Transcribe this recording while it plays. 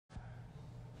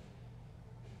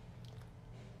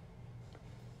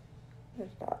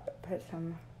Just put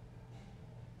some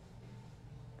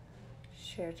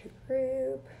share to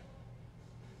group.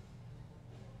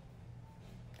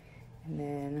 And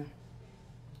then,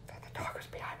 I thought the dog was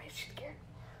behind me, she's scared.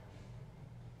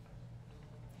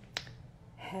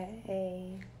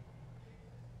 Hey.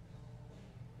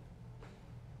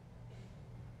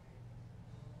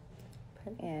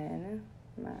 Put in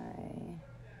my,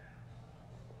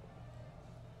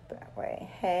 that way.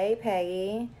 Hey,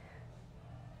 Peggy.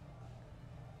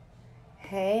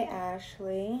 Hey,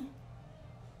 Ashley.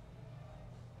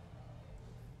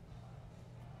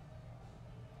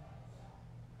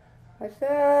 What's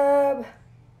up?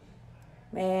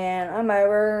 Man, I'm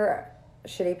over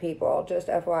shitty people, just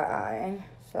FYI.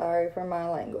 Sorry for my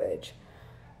language.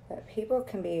 But people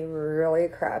can be really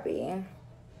crappy.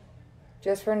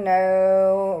 Just for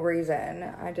no reason.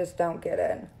 I just don't get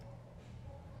it.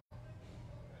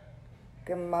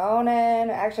 Good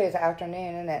morning. Actually, it's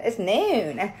afternoon, isn't it? It's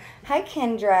noon. Hi,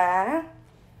 Kendra.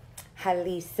 Hi,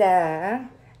 Lisa.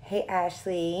 Hey,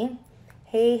 Ashley.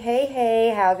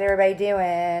 Hey. How's everybody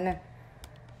doing?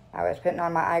 I was putting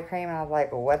on my eye cream, and I was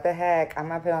like, what the heck? I'm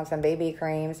going to put on some BB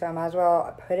cream, so I might as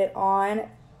well put it on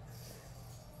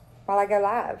while I go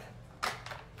live.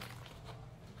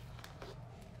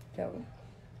 So,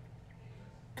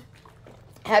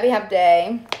 happy hump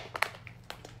day.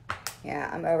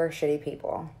 Yeah, I'm over shitty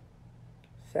people.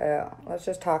 So, let's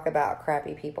just talk about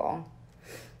crappy people.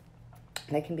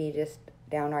 They can be just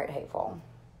downright hateful.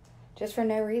 Just for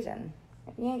no reason.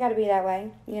 You ain't got to be that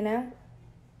way, you know?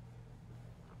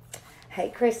 Hey,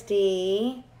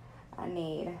 Christy. I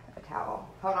need a towel.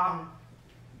 Hold on.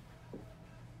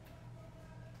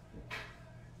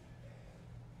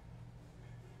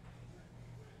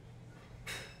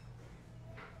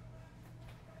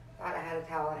 Thought I had a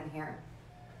towel in here.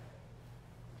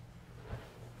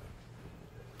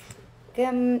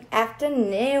 Good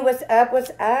afternoon. What's up?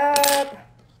 What's up?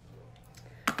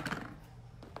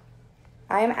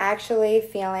 I'm actually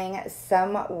feeling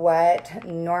somewhat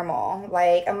normal.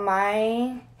 Like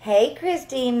hey,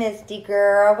 Christy, Misty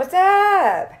girl. What's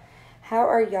up? How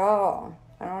are y'all?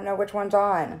 I don't know which one's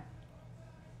on.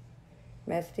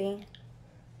 Misty?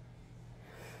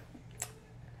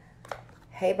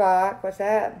 Hey, Bach. What's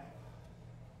up?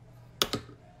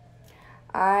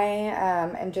 I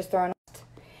am just throwing,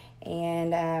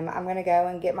 and I'm going to go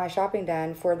and get my shopping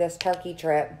done for this turkey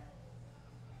trip.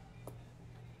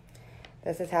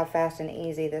 This is how fast and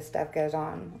easy this stuff goes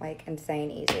on. Like,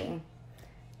 insane easy.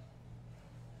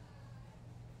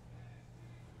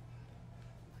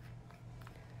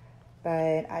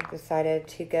 But I decided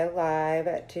to go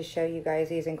live to show you guys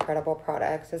these incredible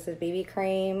products. This is BB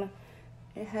cream.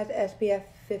 It has SPF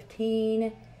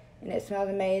 15, and it smells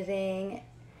amazing.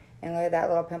 And look at that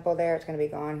little pimple there. It's going to be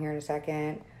gone here in a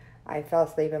second. I fell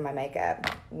asleep in my makeup.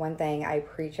 One thing I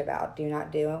preach about, do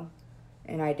not do.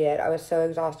 And I did. I was so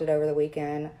exhausted over the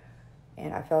weekend,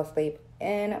 and I fell asleep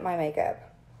in my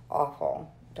makeup.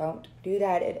 Awful. Don't do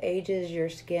that. It ages your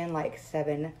skin like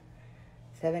seven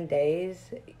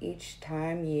days each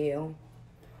time you,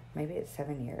 maybe it's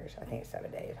 7 years. I think it's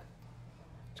 7 days.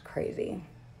 It's crazy.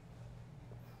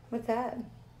 What's that?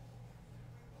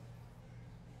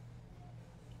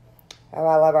 Oh,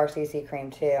 I love our CC cream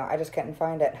too. I just couldn't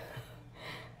find it.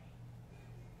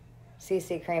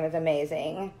 CC cream is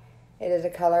amazing. It is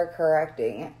a color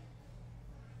corrector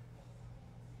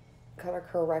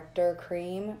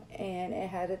cream, and it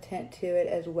has a tint to it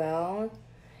as well,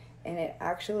 and it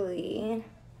actually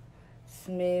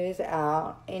smooths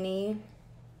out any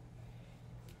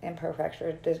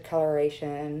imperfections,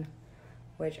 discoloration,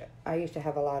 which I used to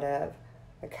have a lot of.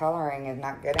 The coloring is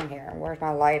not good in here. Where's my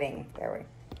lighting? There we.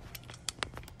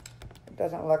 It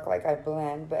doesn't look like I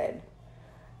blend, but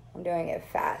I'm doing it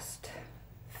fast.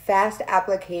 Fast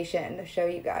application to show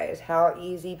you guys how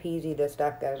easy peasy this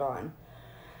stuff goes on.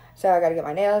 So I got to get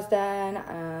my nails done.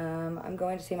 I'm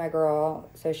going to see my girl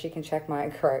so she can check my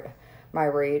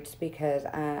roots because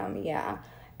yeah,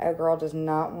 a girl does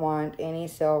not want any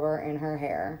silver in her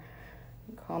hair.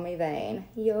 Call me vain.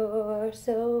 You're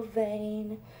so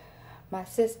vain. My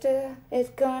sister is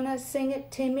gonna sing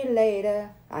it to me later.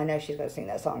 I know she's gonna sing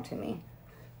that song to me.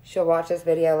 She'll watch this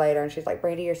video later and she's like,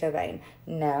 Brandi, you're so vain.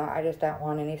 No, I just don't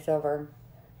want any silver.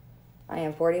 I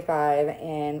am 45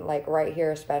 and like right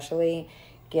here especially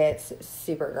gets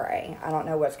super gray. I don't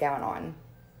know what's going on.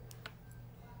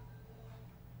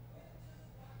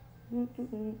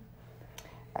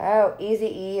 Oh, Easy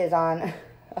E is on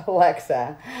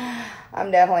Alexa.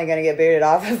 I'm definitely going to get booted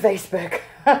off of Facebook.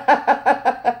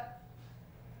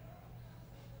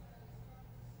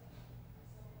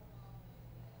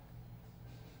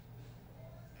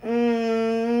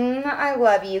 I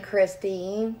love you,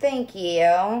 Christy. Thank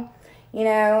you. You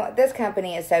know, this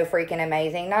company is so freaking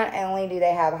amazing. Not only do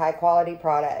they have high quality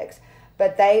products,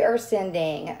 but they are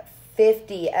sending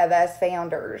 50 of us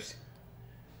founders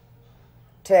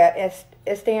to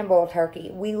Istanbul, Turkey.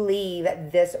 We leave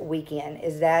this weekend.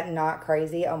 Is that not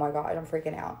crazy? Oh my God, I'm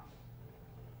freaking out.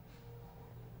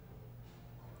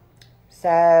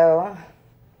 So,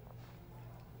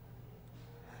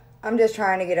 I'm just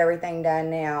trying to get everything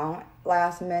done now.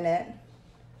 Last minute.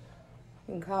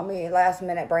 You can call me last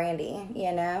minute Brandi,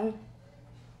 you know.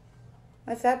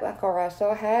 What's up, Uncle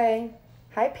Russell? Hey.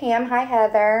 Hi, Pam. Hi,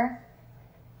 Heather.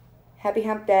 Happy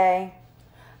hump day.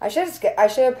 I should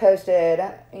have posted,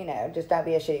 you know, just don't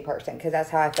be a shitty person, because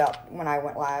that's how I felt when I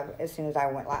went live, as soon as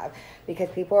I went live. Because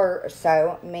people are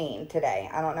so mean today.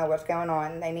 I don't know what's going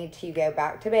on. They need to go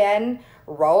back to bed,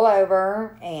 roll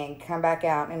over, and come back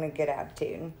out in a good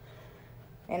attitude.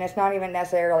 And it's not even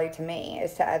necessarily to me.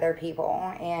 It's to other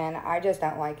people. And I just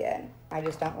don't like it. I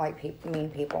just don't like mean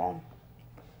people.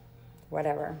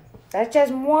 Whatever. That's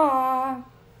just moi.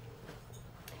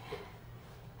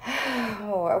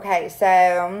 Oh, okay,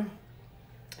 so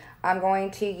I'm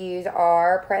going to use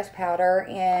our pressed powder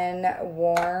in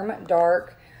warm,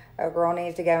 dark. A girl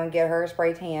needs to go and get her a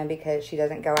spray tan because she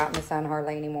doesn't go out in the sun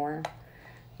hardly anymore.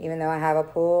 Even though I have a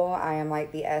pool, I am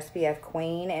like the SPF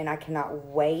queen, and I cannot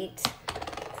wait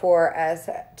for us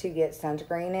to get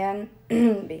sunscreen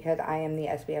in because I am the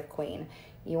SPF queen.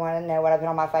 You want to know what I put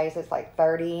on my face? It's like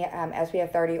 30,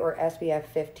 SPF 30 or SPF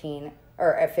 15,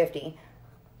 or 50.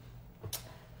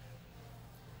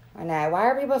 I know. Why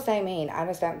are people so mean? I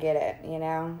just don't get it, you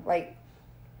know? Like,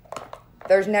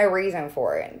 there's no reason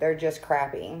for it. They're just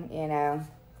crappy, you know?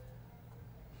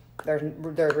 There's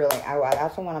really... Oh,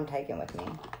 that's the one I'm taking with me.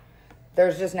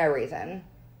 There's just no reason.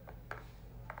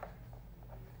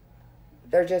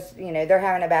 They're just, you know, they're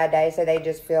having a bad day, so they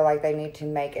just feel like they need to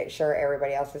make it sure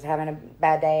everybody else is having a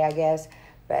bad day, I guess.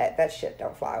 But that shit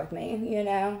don't fly with me, you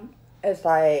know? It's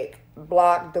like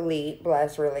block, delete,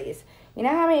 bless, release. You know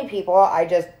how many people I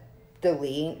just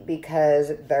delete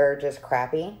because they're just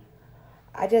crappy?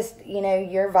 I just, you know,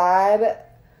 your vibe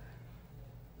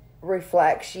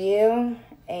reflects you,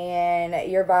 and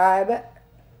your vibe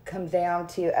comes down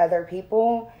to other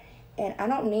people, and I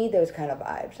don't need those kind of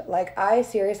vibes. Like, I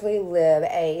seriously live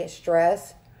a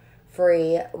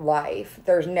stress-free life.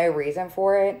 There's no reason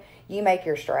for it. You make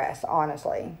your stress,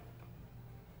 honestly.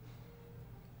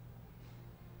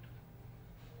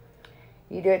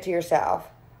 You do it to yourself.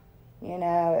 You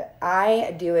know,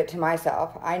 I do it to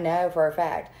myself. I know for a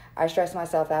fact. I stress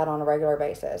myself out on a regular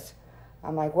basis.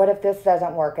 I'm like, what if this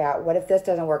doesn't work out? What if this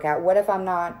doesn't work out? What if I'm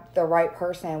not the right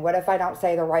person? What if I don't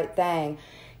say the right thing?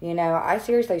 You know, I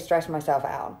seriously stress myself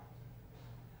out.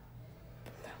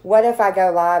 What if I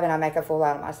go live and I make a fool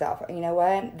out of myself? You know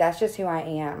what? That's just who I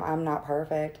am. I'm not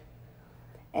perfect.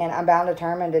 And I'm bound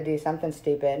determined to do something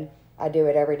stupid. I do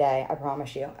it every day. I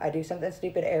promise you. I do something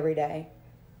stupid every day.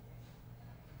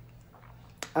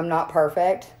 I'm not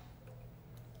perfect.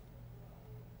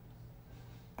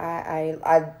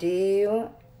 I do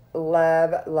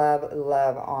love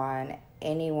on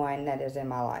anyone that is in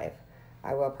my life.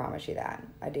 I will promise you that.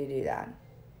 I do that.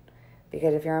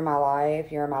 Because if you're in my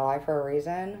life, you're in my life for a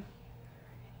reason.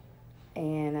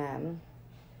 And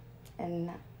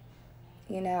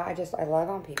you know, I love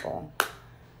on people.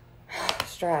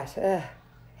 Stress. Ugh.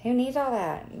 Who needs all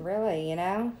that? Really, you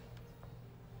know?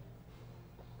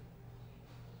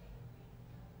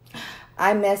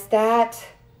 I missed that.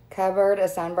 Covered a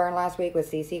sunburn last week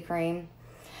with CC cream.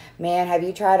 Man, have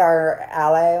you tried our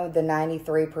aloe, the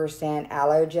 93%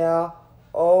 aloe gel?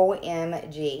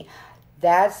 OMG.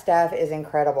 That stuff is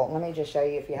incredible. Let me just show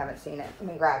you if you haven't seen it.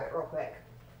 Let me grab it real quick.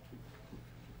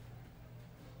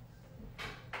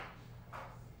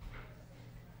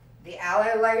 The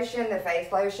aloe lotion, the face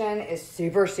lotion, is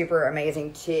super, super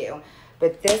amazing too.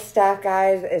 But this stuff,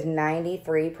 guys, is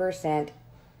 93%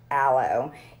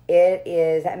 aloe. It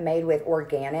is made with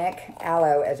organic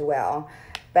aloe as well.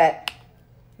 But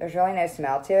there's really no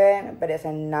smell to it. But it's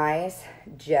a nice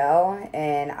gel.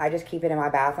 And I just keep it in my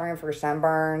bathroom for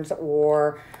sunburns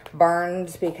or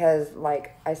burns. Because,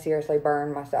 like, I seriously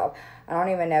burn myself. I don't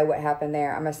even know what happened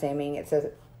there. I'm assuming it's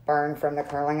a burn from the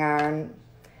curling iron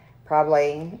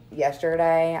probably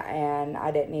yesterday. And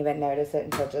I didn't even notice it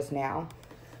until just now.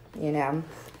 You know.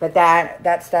 But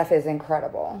that stuff is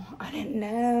incredible. I didn't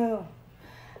know.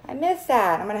 I missed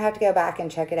that. I'm going to have to go back and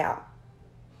check it out.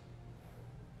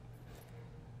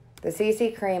 The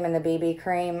CC cream and the BB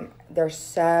cream, they're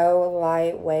so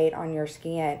lightweight on your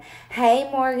skin. Hey,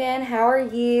 Morgan, how are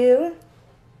you?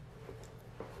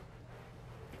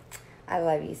 I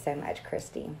love you so much,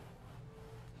 Christy.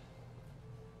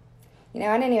 You know,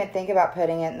 I didn't even think about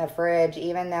putting it in the fridge,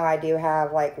 even though I do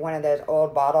have, like, one of those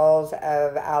old bottles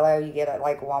of aloe you get at,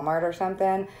 like, Walmart or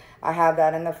something. I have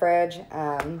that in the fridge.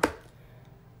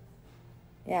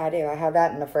 Yeah, I do. I have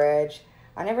that in the fridge.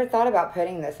 I never thought about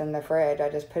putting this in the fridge. I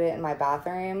just put it in my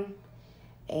bathroom.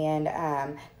 And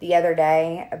the other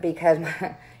day, because,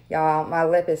 y'all, my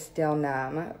lip is still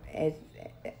numb.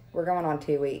 We're going on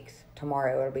 2 weeks.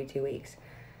 Tomorrow it'll be 2 weeks.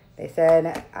 They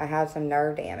said I have some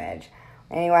nerve damage.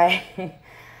 Anyway,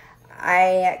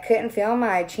 I couldn't feel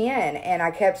my chin, and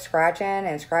I kept scratching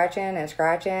and scratching and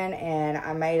scratching, and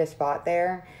I made a spot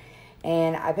there.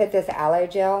 And I put this aloe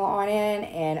gel on it,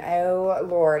 and oh,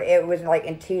 Lord, it was like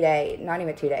in 2 days, not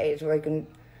even 2 days, like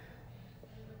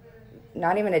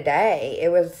not even a day. It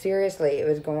was, seriously, it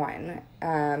was gone.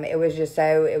 It was just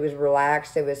so, it was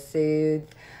relaxed, it was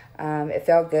soothed, it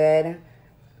felt good,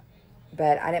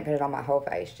 but I didn't put it on my whole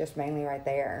face, just mainly right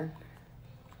there.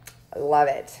 I love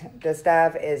it. This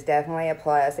stuff is definitely a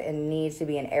plus. It needs to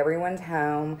be in everyone's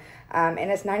home. And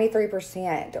it's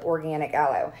 93% organic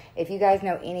aloe. If you guys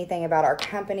know anything about our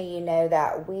company, you know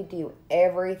that we do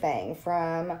everything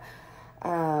from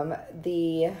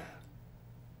the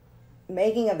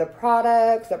making of the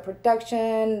products, the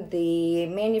production, the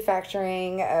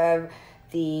manufacturing of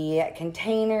the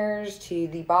containers, to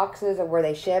the boxes of where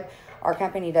they ship. Our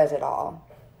company does it all,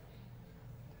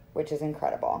 which is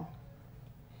incredible.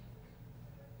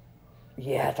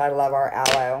 Yes, I love our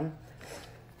aloe.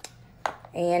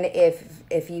 And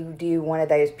if you do one of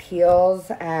those peels,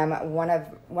 one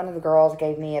of the girls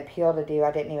gave me a peel to do.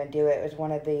 I didn't even do it. It was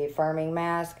one of the firming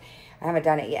masks. I haven't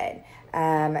done it yet.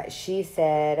 She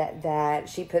said that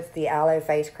she puts the aloe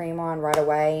face cream on right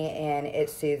away, and it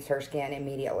soothes her skin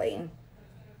immediately.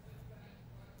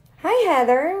 Hi,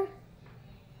 Heather.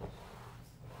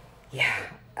 Yeah.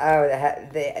 Oh,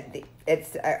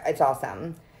 it's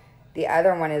awesome. The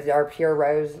other one is our Pure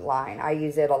Rose line. I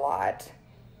use it a lot.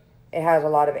 It has a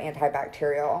lot of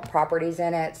antibacterial properties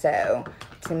in it, so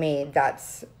to me,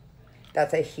 that's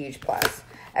a huge plus.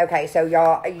 Okay, so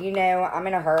y'all, you know I'm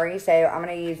in a hurry, so I'm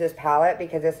going to use this palette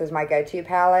because this is my go-to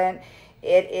palette.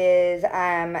 It is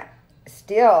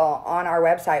still on our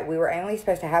website. We were only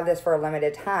supposed to have this for a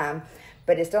limited time,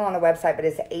 but it's still on the website, but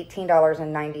it's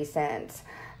 $18.90.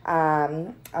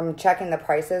 I'm checking the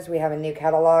prices. We have a new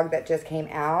catalog that just came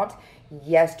out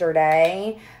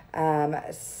yesterday.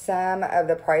 Some of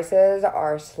the prices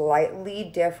are slightly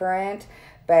different,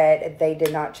 but they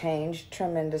did not change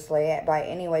tremendously by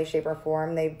any way, shape, or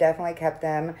form. They've definitely kept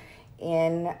them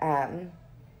in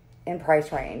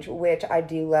price range, which I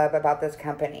do love about this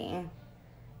company.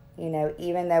 You know,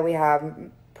 even though we have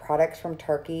products from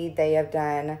Turkey, they have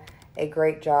done a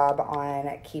great job on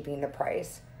keeping the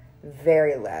price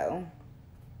very low.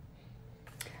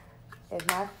 Is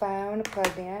my phone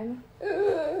plugged in?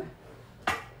 Ugh.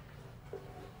 I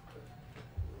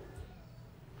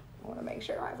want to make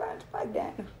sure my phone's plugged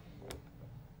in.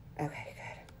 Okay,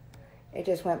 good. It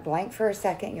just went blank for a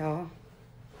second, y'all.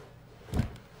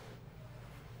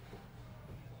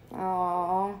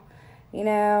 Oh, you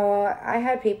know, I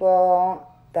had people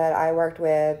that I worked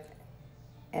with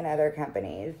in other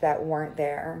companies that weren't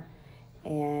there,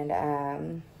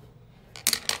 and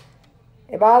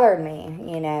it bothered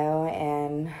me, you know,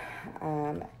 and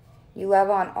you love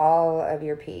on all of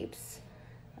your peeps,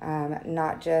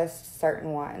 not just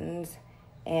certain ones.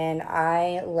 And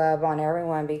I love on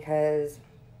everyone because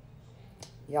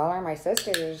y'all are my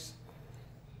sisters.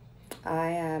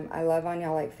 I love on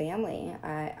y'all like family.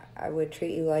 I would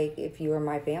treat you like if you were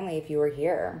my family, if you were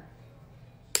here.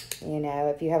 You know,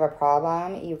 if you have a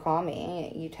problem, you call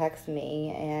me, you text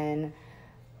me, and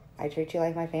I treat you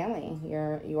like my family.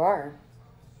 You are.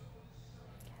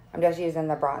 I'm just using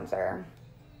the bronzer.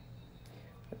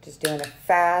 I'm just doing a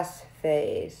fast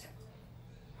face.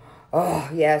 Oh,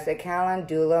 yes, the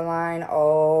Calendula line.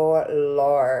 Oh,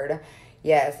 Lord.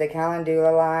 Yes, the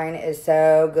Calendula line is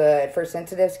so good for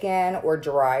sensitive skin or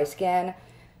dry skin.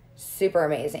 Super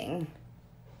amazing.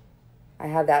 I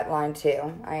have that line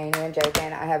too. I ain't even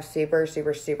joking. I have super,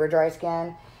 super, super dry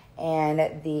skin.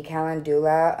 And the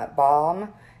Calendula balm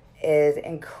is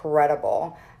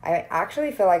incredible. I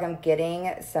actually feel like I'm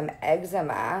getting some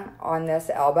eczema on this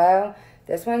elbow.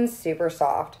 This one's super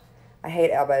soft. I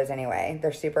hate elbows anyway.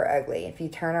 They're super ugly. If you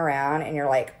turn around and you're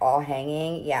like all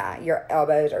hanging, yeah, your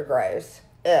elbows are gross.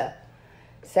 Ugh.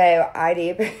 So I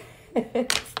do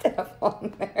put stuff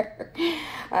on there.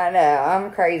 I know,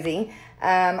 I'm crazy.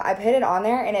 I put it on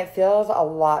there and it feels a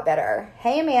lot better.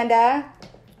 Hey, Amanda.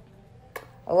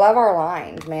 I love our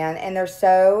lines, man. And they're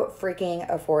so freaking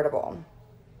affordable.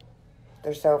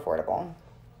 They're so affordable.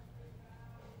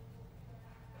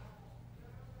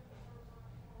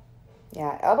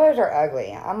 Yeah, elbows are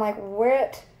ugly. I'm like,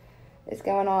 what is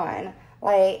going on?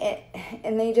 Like,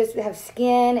 and they just have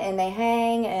skin and they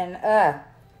hang and,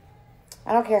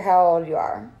 I don't care how old you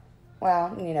are.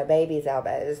 Well, you know, babies'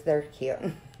 elbows, they're cute.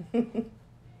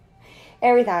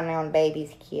 Everything on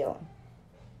baby's cute.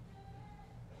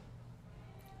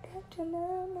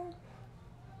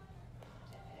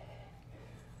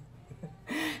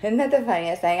 Isn't that the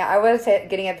funniest thing? I was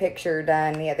getting a picture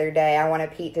done the other day. I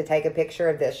wanted Pete to take a picture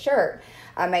of this shirt.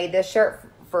 I made this shirt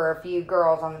for a few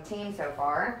girls on the team so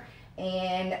far.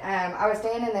 And I was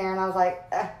standing there and I was like,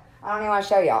 I don't even want to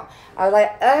show y'all. I was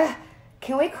like,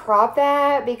 can we crop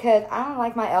that? Because I don't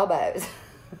like my elbows.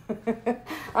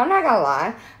 I'm not going to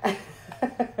lie.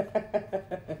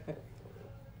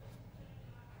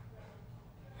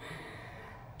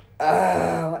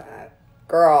 Oh,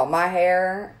 girl, my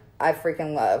hair, I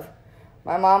freaking love.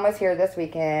 My mom was here this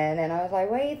weekend, and I was like,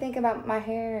 what do you think about my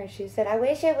hair? And she said, I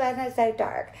wish it wasn't so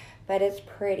dark, but it's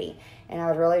pretty. And I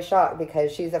was really shocked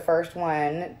because she's the first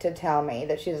one to tell me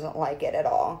that she doesn't like it at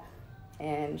all.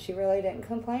 And she really didn't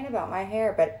complain about my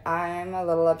hair, but I'm a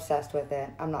little obsessed with it.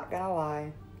 I'm not going to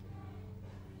lie.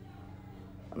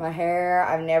 My hair,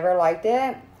 I've never liked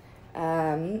it.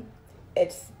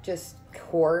 It's just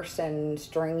coarse and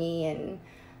stringy, and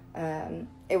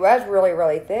it was really,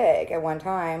 really thick at one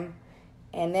time.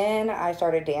 And then I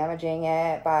started damaging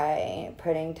it by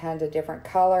putting tons of different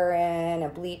color in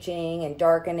and bleaching and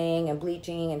darkening and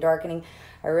bleaching and darkening.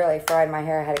 I really fried my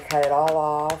hair. I had to cut it all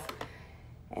off.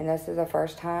 And this is the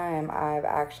first time I've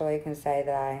actually can say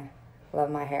that I love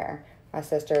my hair. My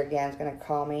sister, again, is going to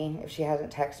call me if she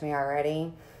hasn't texted me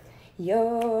already.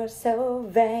 You're so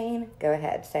vain. Go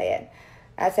ahead, say it.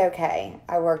 That's okay.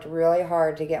 I worked really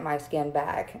hard to get my skin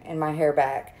back and my hair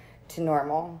back to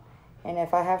normal. And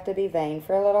if I have to be vain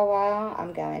for a little while,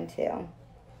 I'm going to.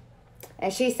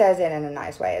 And she says it in a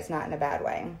nice way. It's not in a bad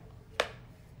way.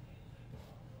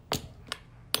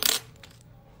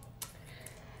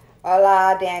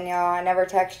 Hola, Daniel. I never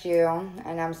text you,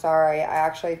 and I'm sorry. I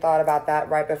actually thought about that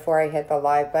right before I hit the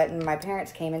live button. My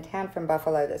parents came in town from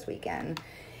Buffalo this weekend,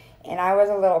 and I was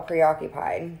a little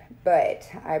preoccupied, but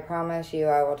I promise you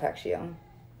I will text you.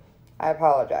 I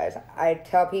apologize. I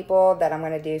tell people that I'm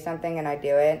going to do something, and I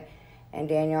do it, and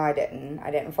Daniel, I didn't.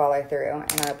 I didn't follow through,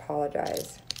 and I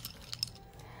apologize.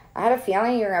 I had a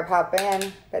feeling you were going to pop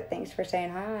in, but thanks for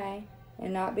saying hi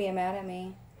and not being mad at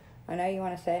me. I know you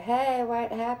want to say, hey,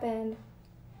 what happened?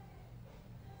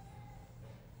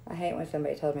 I hate when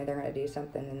somebody tells me they're going to do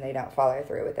something and they don't follow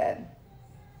through with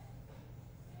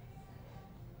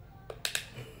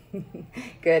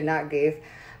it. Good, not goof.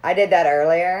 I did that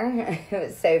earlier. It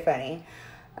was so funny.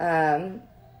 I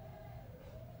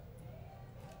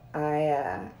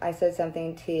said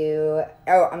something to,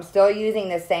 I'm still using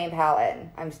the same palette.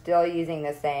 I'm still using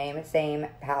the same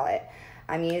palette.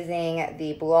 I'm using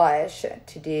the blush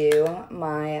to do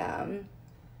my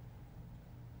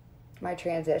my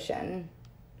transition.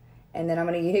 And then I'm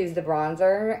going to use the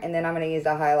bronzer, and then I'm going to use the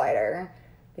highlighter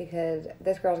because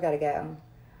this girl's got to go.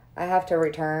 I have to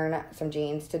return some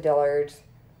jeans to Dillard's.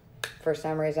 For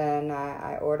some reason,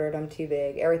 I ordered them too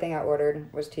big. Everything I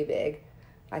ordered was too big.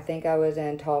 I think I was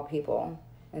in tall people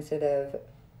instead of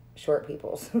short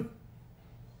people's.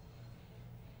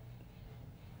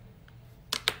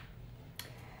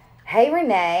 Hey,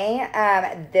 Renee.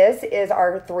 This is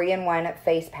our 3-in-1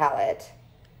 face palette.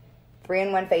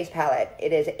 3-in-1 face palette.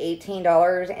 It is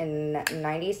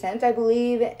 $18.90, I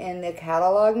believe, in the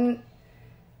catalog.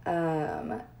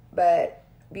 But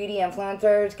beauty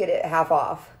influencers get it half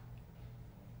off.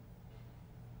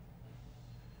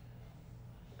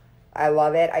 I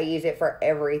love it. I use it for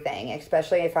everything,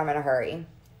 especially if I'm in a hurry.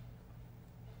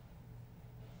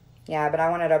 Yeah, but I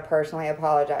wanted to personally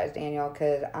apologize, Daniel,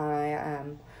 because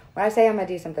when I say I'm going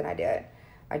to do something, I do it.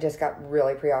 I just got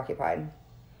really preoccupied.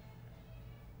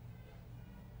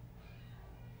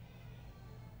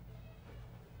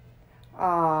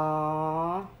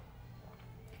 Aww.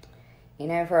 You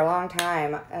know, for a long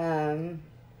time, and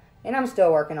I'm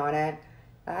still working on it,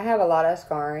 I have a lot of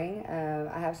scarring.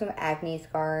 I have some acne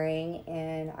scarring,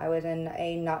 and I was in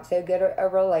a not so good a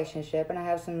relationship, and I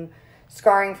have some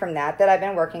scarring from that I've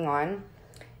been working on.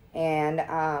 And,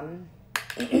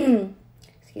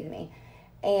 excuse me.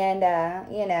 And,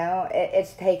 you know,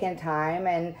 it's taken time,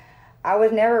 and I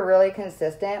was never really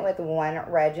consistent with one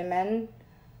regimen.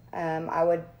 I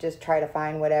would just try to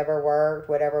find whatever worked,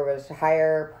 whatever was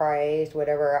higher priced,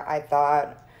 whatever I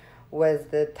thought was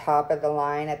the top of the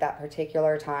line at that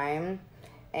particular time.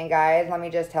 And guys, let me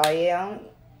just tell you,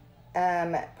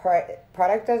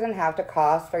 product doesn't have to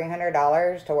cost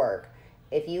 $300 to work.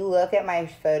 If you look at my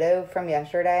photo from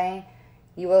yesterday,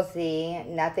 you will see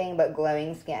nothing but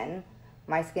glowing skin.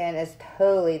 My skin is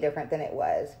totally different than it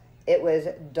was. It was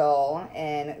dull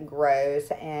and gross,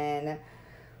 and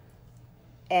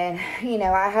you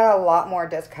know, I had a lot more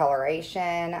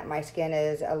discoloration. My skin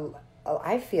is,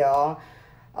 I feel,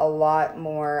 a lot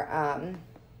more, I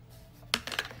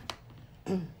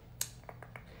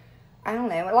don't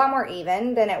know, a lot more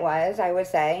even than it was, I would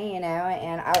say, you know,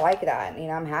 and I like that. You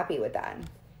know, I'm happy with that.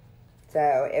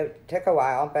 So it took a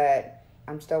while, but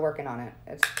I'm still working on it.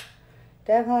 It's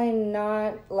definitely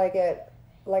not like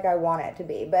I want it to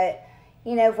be. But,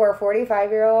 you know, for a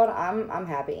 45-year-old, I'm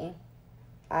happy.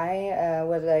 I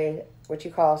was what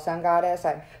you call a sun goddess.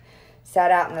 I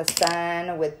sat out in the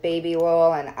sun with baby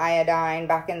oil and iodine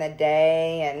back in the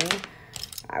day, and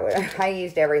I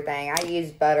used everything. I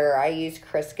used butter. I used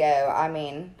Crisco. I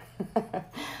mean,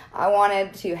 I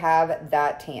wanted to have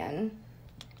that tan.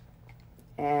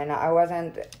 And I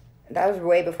wasn't, that was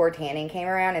way before tanning came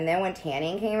around. And then when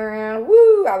tanning came around,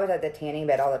 woo, I was at the tanning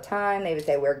bed all the time. They would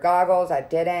say, wear goggles. I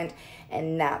didn't.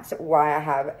 And that's why I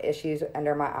have issues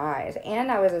under my eyes.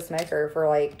 And I was a smoker for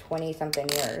like 20-something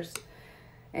years.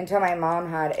 Until my mom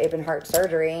had open heart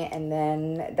surgery, and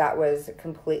then that was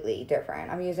completely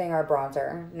different. I'm using our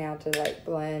bronzer now to like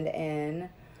blend in.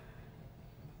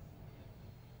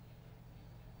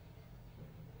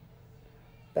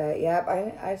 But yep,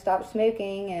 I stopped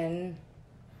smoking, and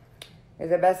it was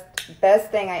the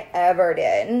best thing I ever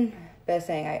did. Best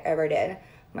thing I ever did.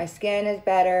 My skin is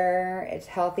better. It's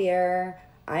healthier.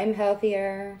 I'm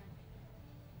healthier.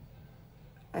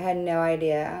 I had no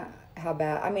idea how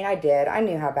bad. I mean, I did. I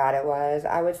knew how bad it was.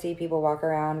 I would see people walk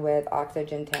around with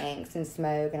oxygen tanks and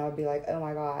smoke, and I would be like, oh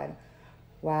my God,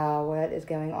 wow, what is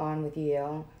going on with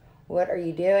you? What are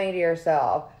you doing to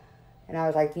yourself? And I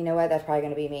was like, you know what? That's probably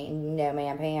going to be me. No,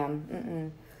 ma'am,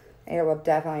 Pam. It will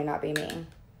definitely not be me.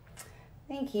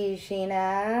 Thank you,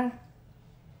 Sheena.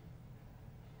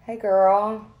 Hey,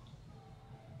 girl.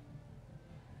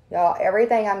 Y'all,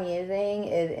 everything I'm using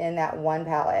is in that one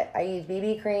palette. I use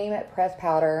BB cream, pressed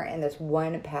powder, and this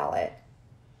one palette.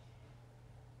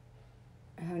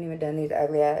 I haven't even done these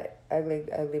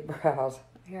ugly brows.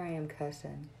 Here I am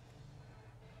cussing.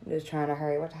 I'm just trying to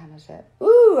hurry. What time is it?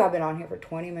 Ooh, I've been on here for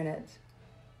 20 minutes.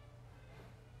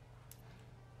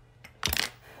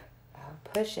 Oh,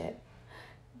 push it.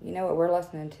 You know what we're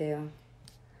listening to?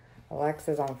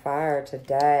 Alexa's on fire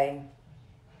today.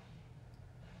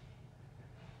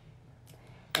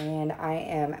 And I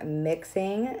am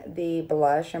mixing the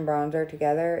blush and bronzer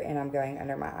together, and I'm going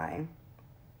under my eye.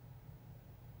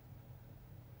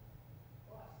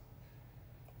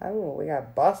 Oh, we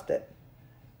got busted.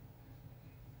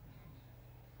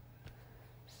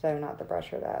 So not the brush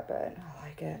for that, but I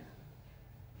like it.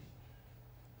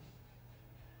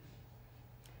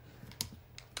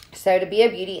 So to be a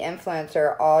beauty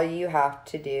influencer, all you have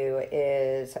to do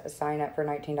is sign up for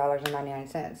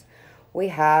 $19.99. We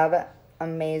have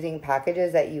amazing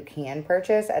packages that you can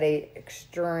purchase at a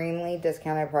extremely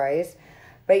discounted price,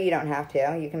 but you don't have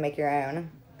to. You can make your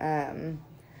own.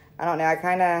 I don't know. I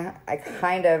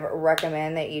kind of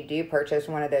recommend that you do purchase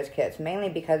one of those kits, mainly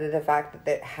because of the fact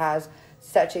that it has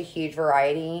such a huge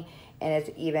variety, and it's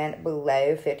even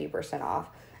below 50% off.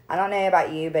 I don't know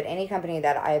about you, but any company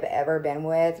that I've ever been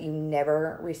with, you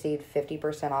never received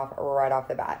 50% off right off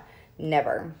the bat.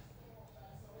 Never.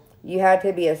 You had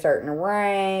to be a certain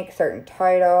rank, certain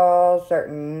title,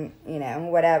 certain, you know,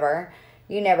 whatever.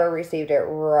 You never received it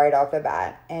right off the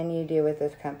bat, and you do with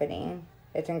this company.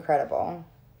 It's incredible.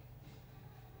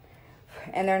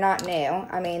 And they're not new.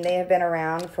 I mean, they have been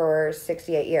around for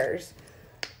 68 years.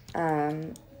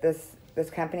 This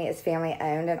company is family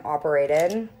owned and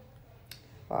operated.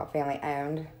 Well, family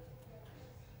owned.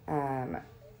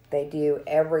 They do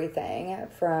everything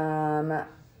from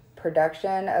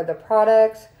production of the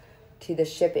products to the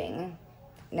shipping.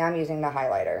 Now I'm using the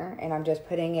highlighter, and I'm just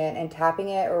putting it and tapping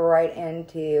it right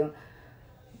into,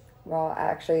 well,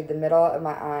 actually the middle of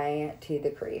my eye to the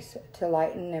crease to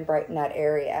lighten and brighten that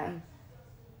area.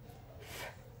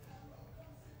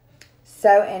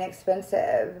 So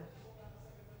inexpensive.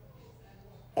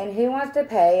 And who wants to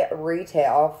pay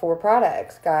retail for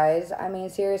products, guys? I mean,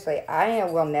 seriously, I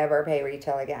will never pay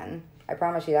retail again. I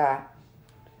promise you that.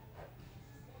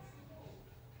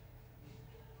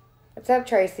 What's up,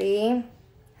 Tracy?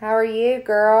 How are you,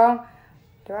 girl?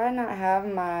 Do I not have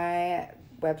my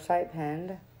website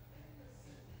pinned?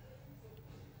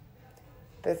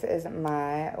 This is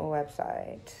my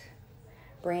website.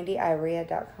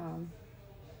 BrandiIria.com.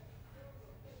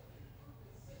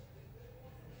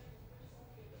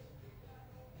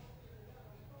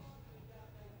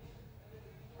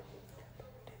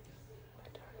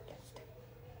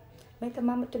 Make the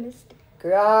mom optimistic.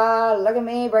 Girl, look at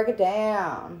me, break it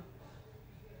down.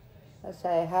 Let's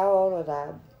say, how old was I?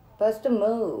 Bust a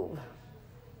move.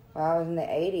 Well, I was in the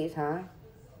 80s, huh?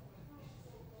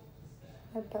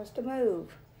 I bust a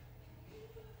move.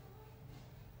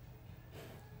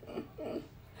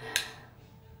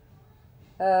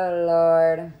 Oh,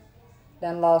 Lord.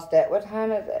 Done lost it. What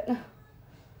time is it?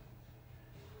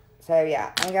 So,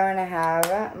 yeah, I'm going to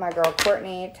have my girl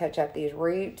Courtney touch up these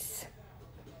roots.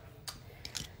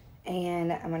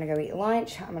 And I'm going to go eat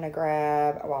lunch. I'm going to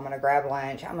grab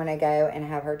lunch. I'm going to go and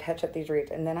have her touch up these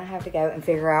roots. And then I have to go and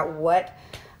figure out what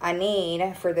I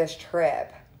need for this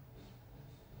trip.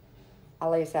 I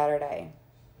leave Saturday.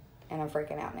 And I'm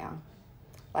freaking out now.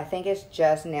 I think it's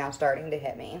just now starting to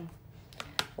hit me.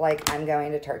 Like I'm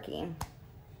going to Turkey.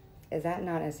 Is that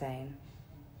not insane?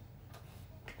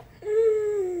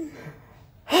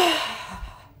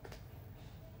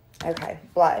 Okay,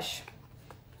 blush.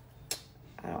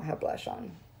 I don't have blush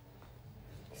on.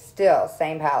 Still,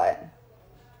 same palette.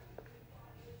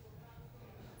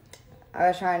 I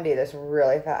was trying to do this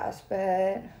really fast,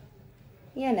 but,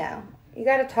 you know, you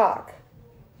gotta talk.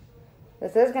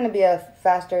 This is gonna be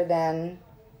faster than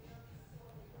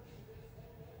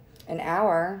an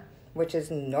hour, which is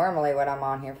normally what I'm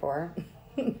on here for.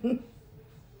 To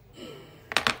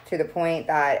the point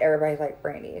that everybody's like,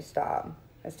 Brandi, stop.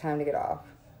 It's time to get off.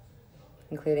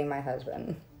 Including my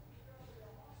husband.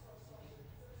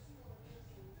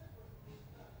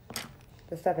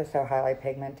 This stuff is so highly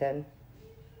pigmented.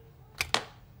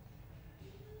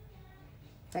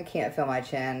 I can't feel my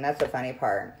chin. That's the funny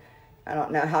part. I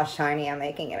don't know how shiny I'm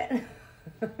making it.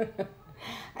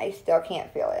 I still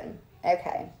can't feel it.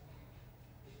 Okay.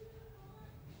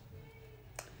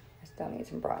 I still need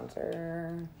some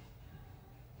bronzer.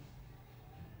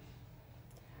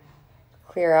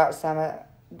 Clear out some of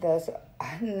this.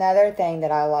 Another thing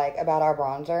that I like about our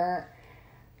bronzer,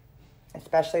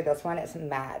 especially this one, it's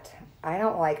matte. I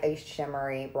don't like a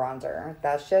shimmery bronzer.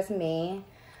 That's just me.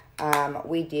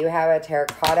 We do have a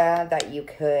terracotta that you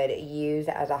could use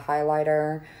as a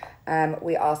highlighter.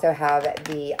 We also have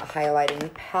the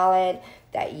highlighting palette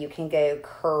that you can go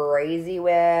crazy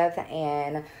with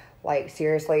and like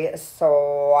seriously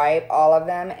swipe all of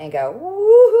them and go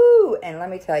woohoo. And let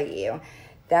me tell you,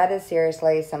 that is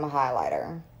seriously some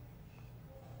highlighter.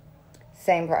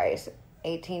 Same price,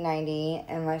 $18.90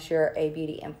 unless you're a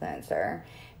beauty influencer.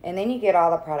 And then you get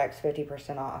all the products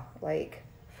 50% off. Like,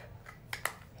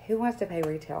 who wants to pay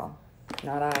retail?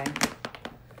 Not I.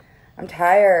 I'm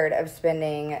tired of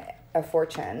spending a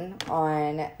fortune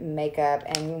on makeup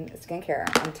and skincare.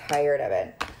 I'm tired of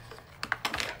it.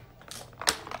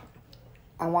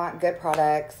 I want good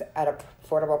products at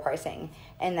affordable pricing.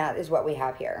 And that is what we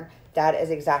have here. That is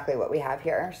exactly what we have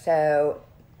here. So,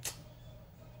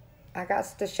 I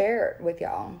got to share it with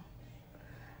y'all.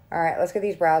 All right, let's get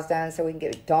these brows done so we can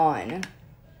get it done.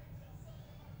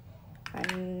 I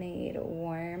need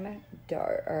warm,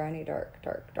 dark, or I need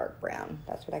dark brown.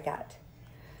 That's what I got.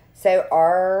 So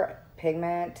our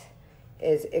pigment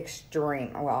is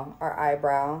extreme. Well, our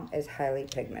eyebrow is highly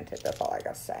pigmented. That's all I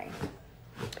got to say.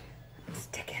 It's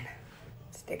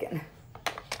sticking.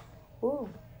 Ooh,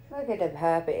 look at the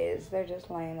puppies. They're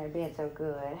just laying there being so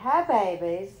good. Hi,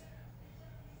 babies.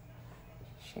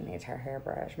 She needs her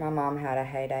hairbrush. My mom had a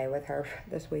heyday with her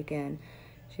this weekend.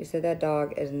 She said that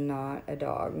dog is not a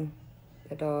dog.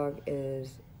 The dog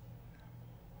is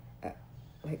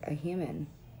like a human.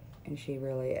 And she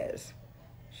really is.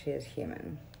 She is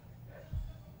human.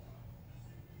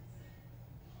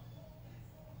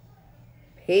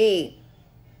 Pete.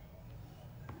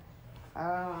 Oh,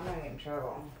 I'm gonna get in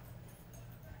trouble.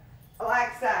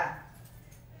 Alexa.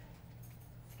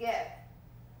 Skip.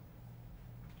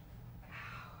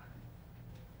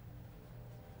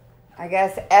 I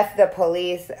guess F the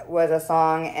Police was a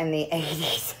song in the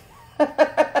 80s.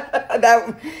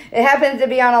 It happens to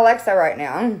be on Alexa right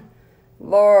now.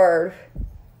 Lord.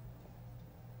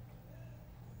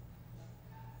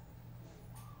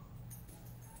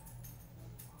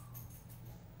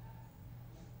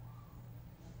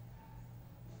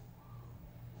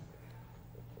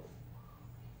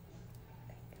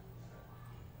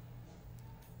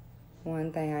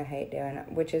 One thing I hate doing,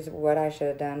 which is what I should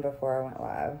have done before I went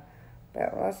live.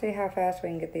 But let's see how fast we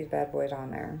can get these bad boys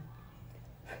on there.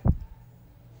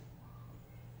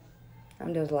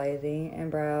 I'm just lazy.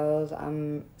 And brows,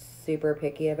 I'm super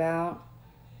picky about.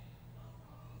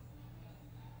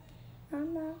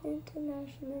 I'm not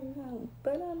internationally known,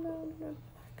 but I'm known enough.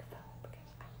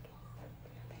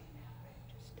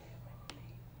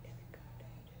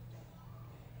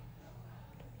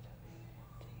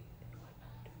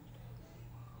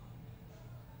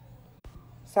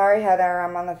 Sorry, Heather,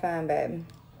 I'm on the phone, babe.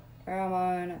 Or I'm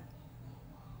on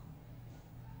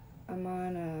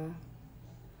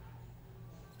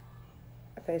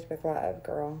a Facebook Live,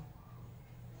 girl.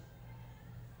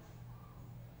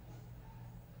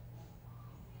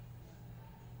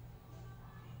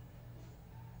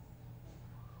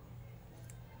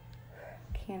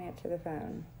 Can't answer the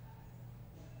phone.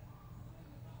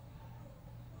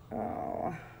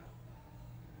 Oh.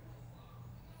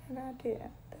 An idea.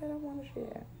 I don't want to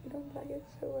share. You don't like it,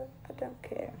 so I don't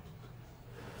care.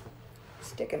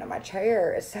 Sticking to my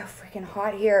chair. It's so freaking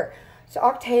hot here. It's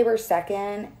October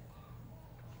 2nd,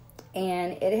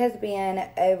 and it has been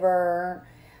over,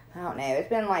 I don't know, it's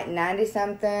been like 90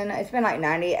 something. It's been like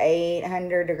 98,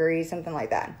 100 degrees, something like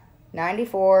that.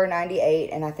 94, 98,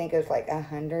 and I think it was like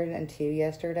 102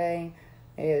 yesterday.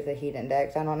 It was a heat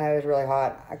index. I don't know. It was really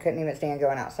hot. I couldn't even stand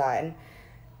going outside.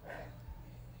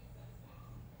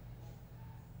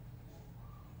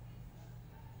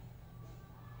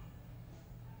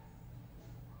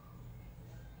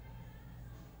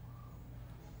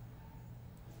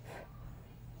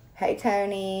 Hey,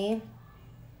 Tony.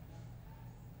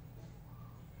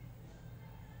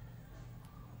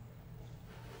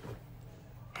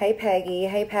 Hey, Peggy.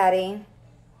 Hey, Patty.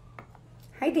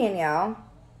 Hey, Danielle.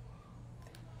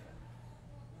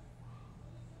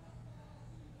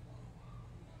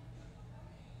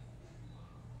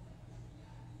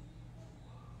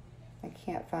 I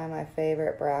can't find my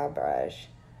favorite brow brush.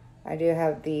 I do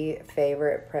have the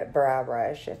favorite brow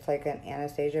brush. It's like an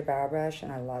Anastasia brow brush,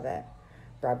 and I love it.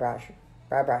 Brow brush.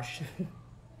 Brow brush.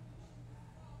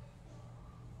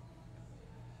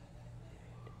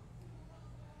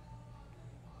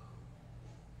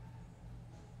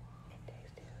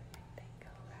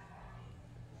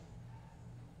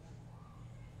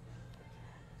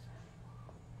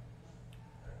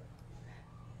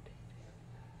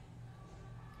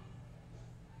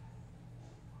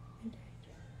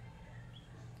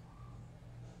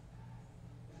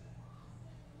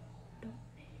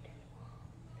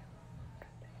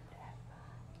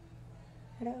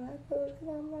 I don't like those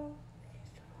because I'm wrong.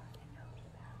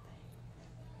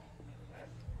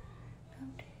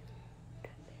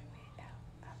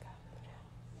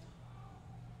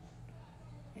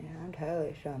 Yeah, I'm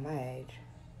totally showing my age.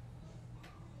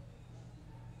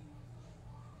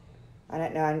 I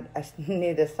didn't know I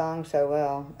knew this song so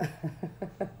well.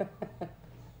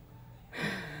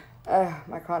 Oh,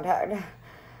 my contact.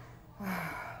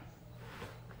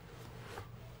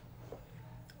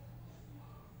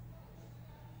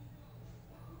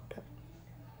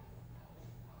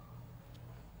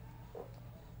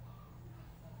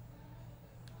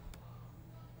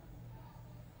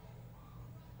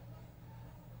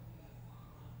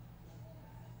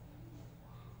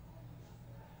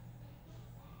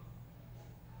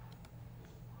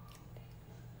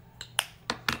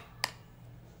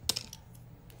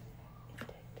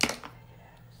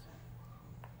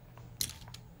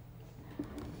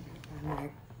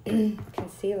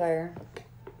 Concealer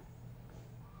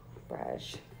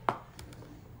brush.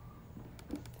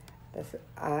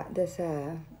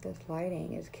 This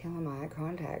lighting is killing my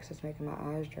contacts. It's making my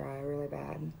eyes dry really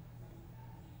bad.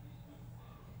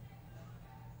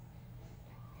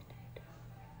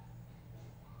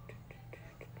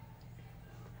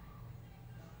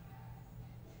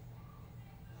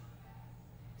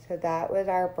 So that was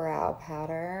our brow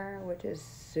powder, which is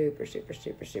super, super,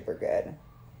 super, super good.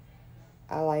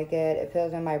 I like it. It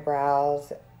fills in my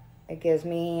brows. It gives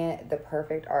me the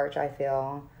perfect arch, I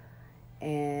feel.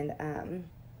 And,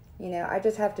 you know, I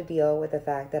just have to deal with the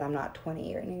fact that I'm not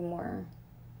 20 anymore.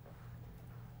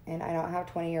 And I don't have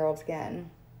 20-year-old skin.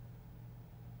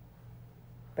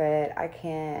 But I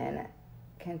can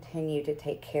continue to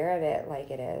take care of it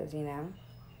like it is, you know.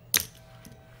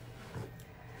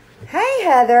 Hey,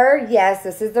 Heather. Yes,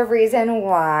 this is the reason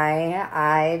why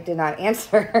I did not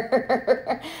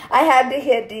answer. I had to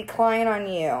hit decline on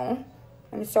you.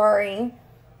 I'm sorry.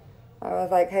 I was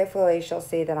like, hopefully she'll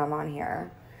see that I'm on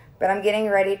here. But I'm getting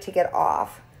ready to get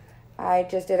off. I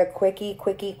just did a quickie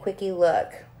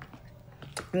look.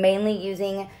 Mainly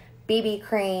using BB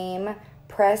cream,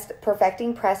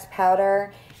 perfecting pressed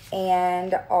powder,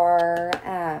 and our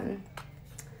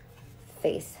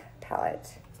face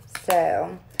palette.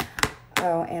 So...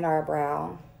 oh, and our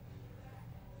brow.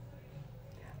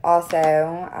 Also,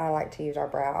 I like to use our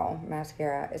brow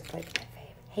mascara. It's like my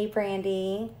favorite. Hey,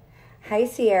 Brandi. Hi,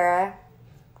 Sierra.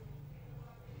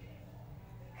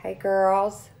 Hey,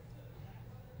 girls.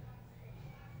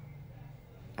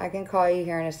 I can call you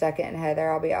here in a second,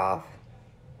 Heather. I'll be off.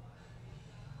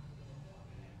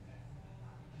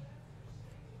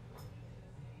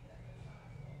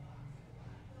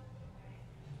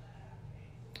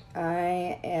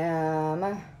 I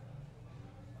am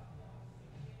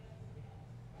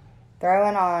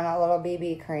throwing on a little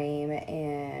BB cream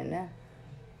and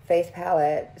face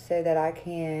palette so that I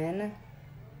can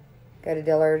go to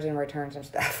Dillard's and return some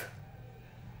stuff.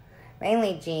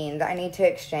 Mainly jeans. I need to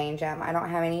exchange them. I don't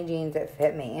have any jeans that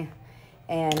fit me.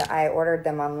 And I ordered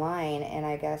them online, and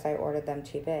I guess I ordered them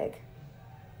too big.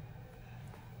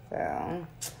 So,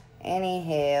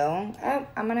 anywho. Oh,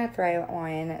 I'm going to throw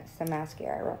on some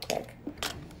mascara real quick.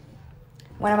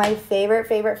 One of my favorite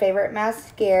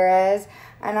mascaras.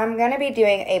 And I'm going to be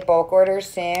doing a bulk order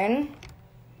soon.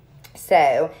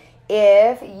 So,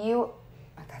 if you...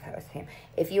 I thought that was him.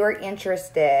 If you are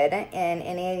interested in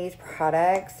any of these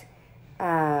products,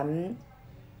 and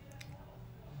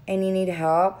you need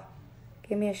help,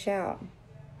 give me a shout.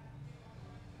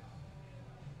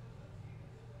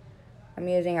 I'm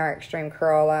using our Extreme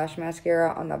Curl Lash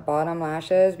Mascara on the bottom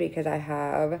lashes because I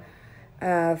have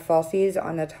falsies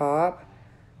on the top.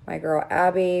 My girl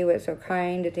Abby was so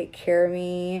kind to take care of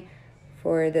me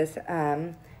for this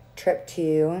trip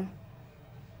to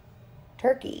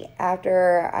Turkey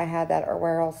after I had that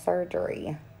oral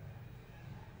surgery.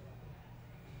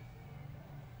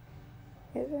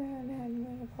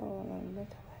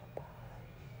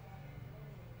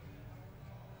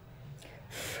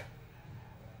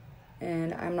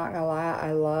 And I'm not gonna lie,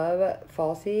 I love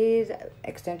falsies,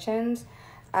 extensions,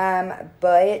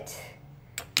 but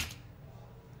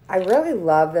I really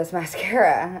love this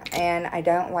mascara, and I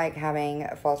don't like having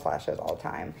false lashes all the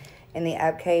time. And the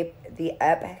upkeep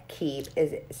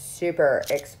is super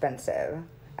expensive,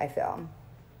 I feel.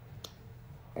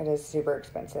 It is super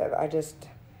expensive.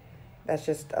 That's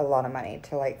just a lot of money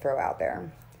to like throw out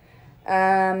there.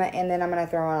 And then I'm gonna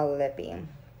throw on a lippy.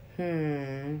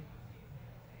 You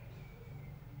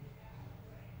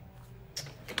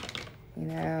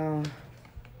know,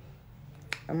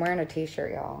 I'm wearing a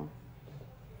t-shirt, y'all.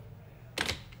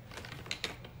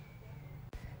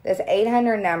 This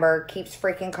 800 number keeps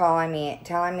freaking calling me,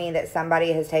 telling me that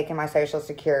somebody has taken my Social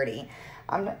Security.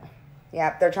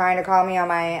 Yep, they're trying to call me on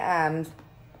my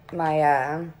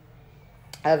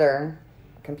other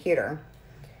computer,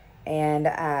 and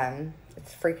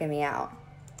it's freaking me out.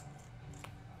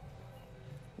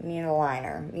 You need a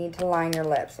liner. You need to line your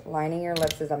lips. Lining your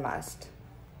lips is a must.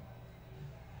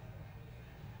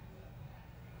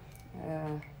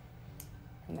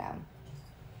 No.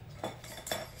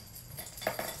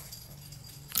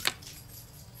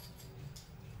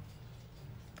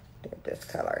 This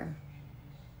color.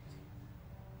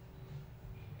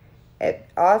 It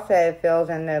also fills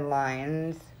in the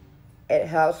lines. It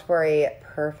helps for a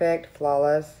perfect,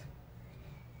 flawless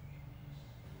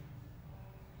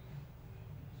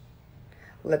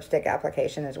lipstick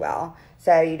application as well.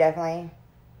 So you definitely,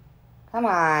 come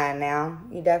on now,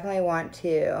 you definitely want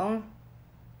to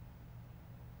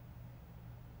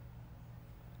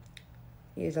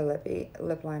use a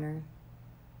lip liner.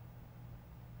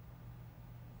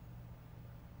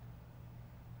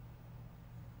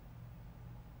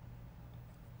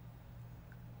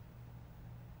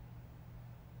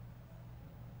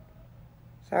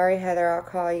 Sorry, Heather, I'll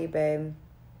call you, babe.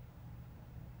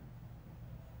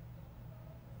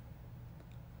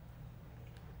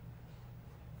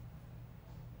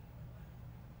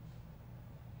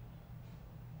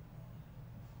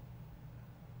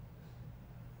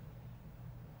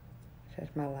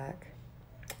 Just my luck.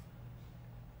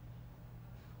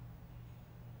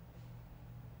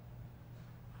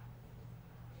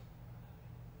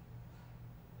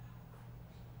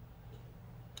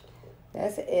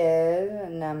 This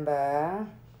is number,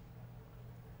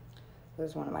 this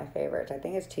is one of my favorites. I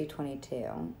think it's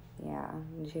 222. Yeah,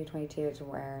 222 is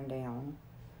wearing down.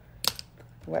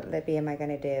 What lippy am I going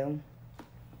to do?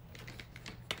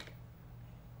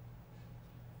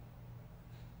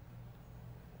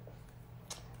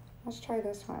 Let's try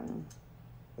this one.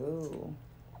 Ooh.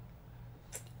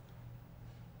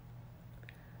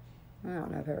 I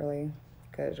don't know if it really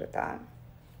goes with that.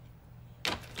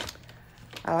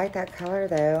 I like that color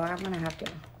though. I'm going to have to,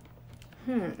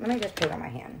 let me just put it on my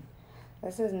hand.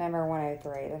 This is number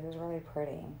 103. This is really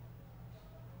pretty.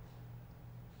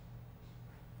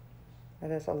 It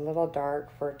is a little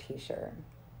dark for a t-shirt.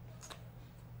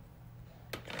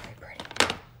 Really pretty.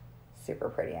 Super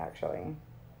pretty actually.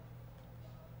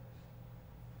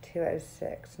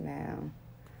 206 now.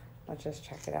 Let's just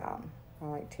check it out. I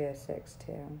like 206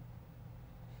 too.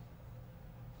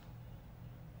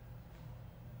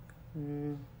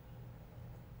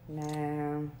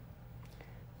 No,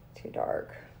 too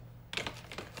dark. Let's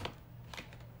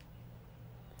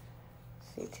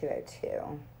see,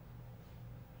 202.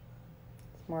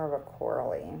 It's more of a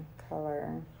corally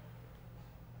color.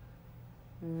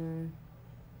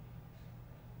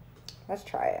 Let's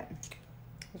try it.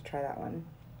 Let's try that one.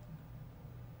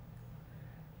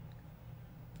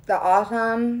 The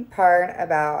awesome part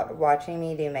about watching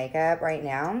me do makeup right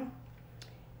now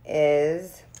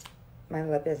is my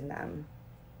lip is numb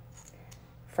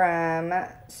from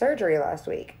surgery last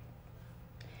week.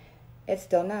 It's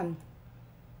still numb.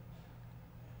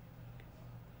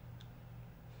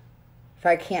 So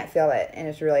I can't feel it, and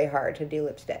it's really hard to do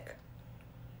lipstick.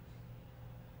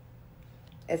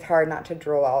 It's hard not to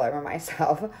drool all over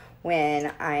myself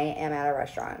when I am at a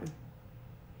restaurant.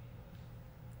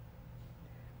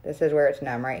 This is where it's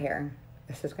numb right here.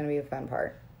 This is going to be the fun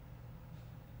part.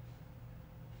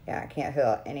 Yeah, I can't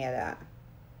feel any of that.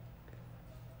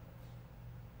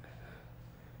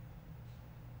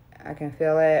 I can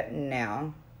feel it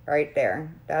now. Right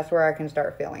there. That's where I can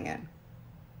start feeling it.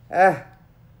 Ugh.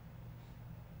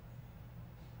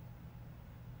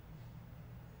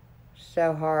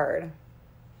 So hard.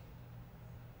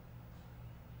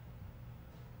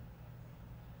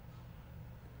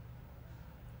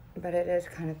 But it is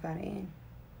kind of funny.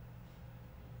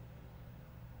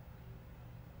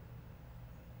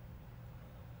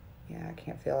 Yeah, I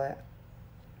can't feel it.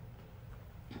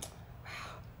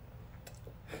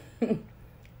 Wow.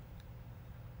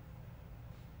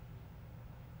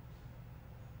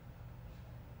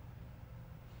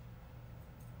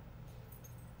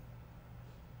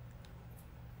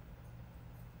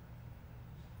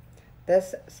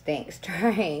 This stinks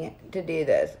trying to do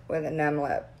this with a numb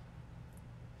lip.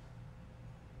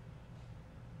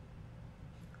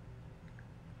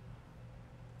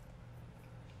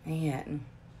 Man.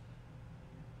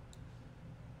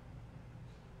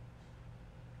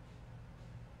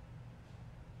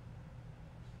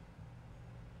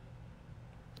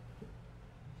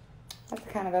 That's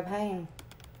kind of a pain.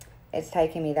 It's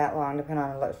taking me that long to put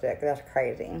on a lipstick. That's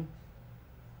crazy.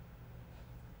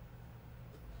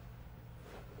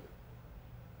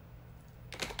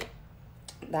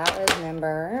 That was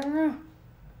number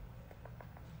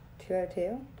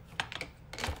 202.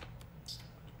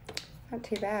 Not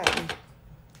too bad.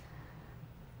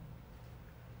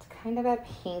 It's kind of a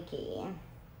pinky.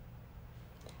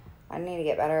 I need to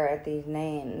get better at these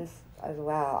names as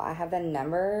well. I have the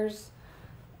numbers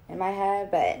in my head,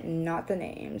 but not the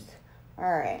names. All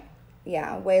right.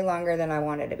 Yeah, way longer than I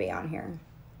wanted to be on here.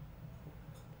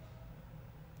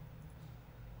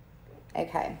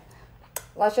 Okay.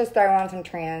 Let's just throw on some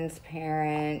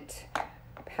transparent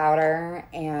powder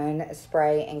and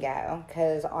spray and go,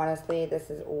 because honestly this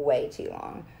is way too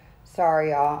long.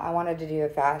 Sorry y'all, I wanted to do a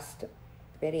fast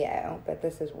video, but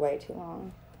this is way too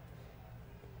long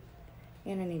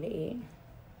and I need to eat.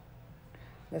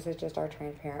 This is just our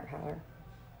transparent powder.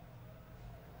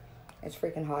 It's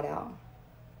freaking hot out.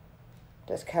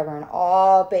 Just covering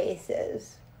all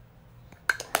bases.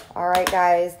 All right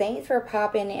guys, thanks for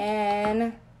popping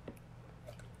in.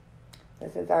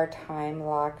 This is our Time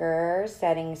Locker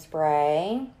setting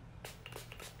spray.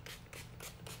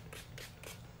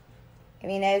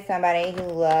 If you know somebody who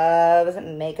loves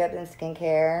makeup and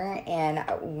skincare and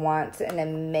wants an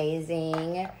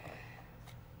amazing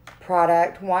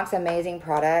product, wants amazing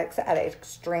products at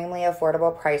extremely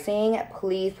affordable pricing,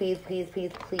 please, please, please,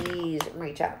 please, please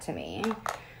reach out to me.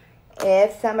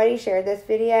 If somebody shared this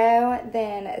video,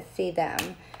 then see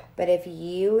them. But if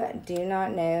you do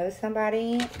not know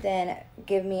somebody, then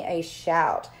give me a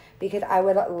shout, because I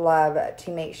would love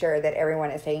to make sure that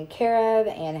everyone is taken care of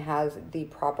and has the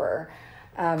proper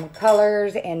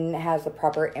colors and has the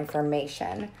proper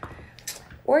information.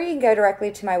 Or you can go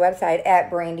directly to my website at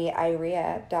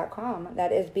brandiirea.com.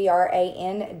 That is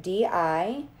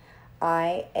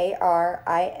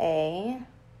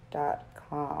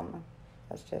brandiiarea.com.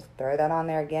 Let's just throw that on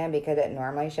there again because it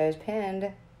normally shows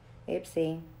pinned.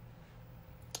 Oopsie.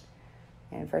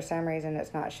 And for some reason,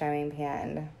 it's not showing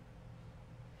pinned.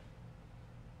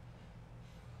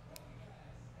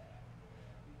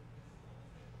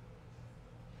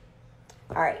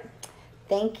 All right.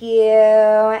 Thank you,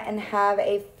 and have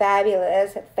a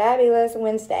fabulous, fabulous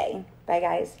Wednesday. Bye,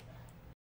 guys.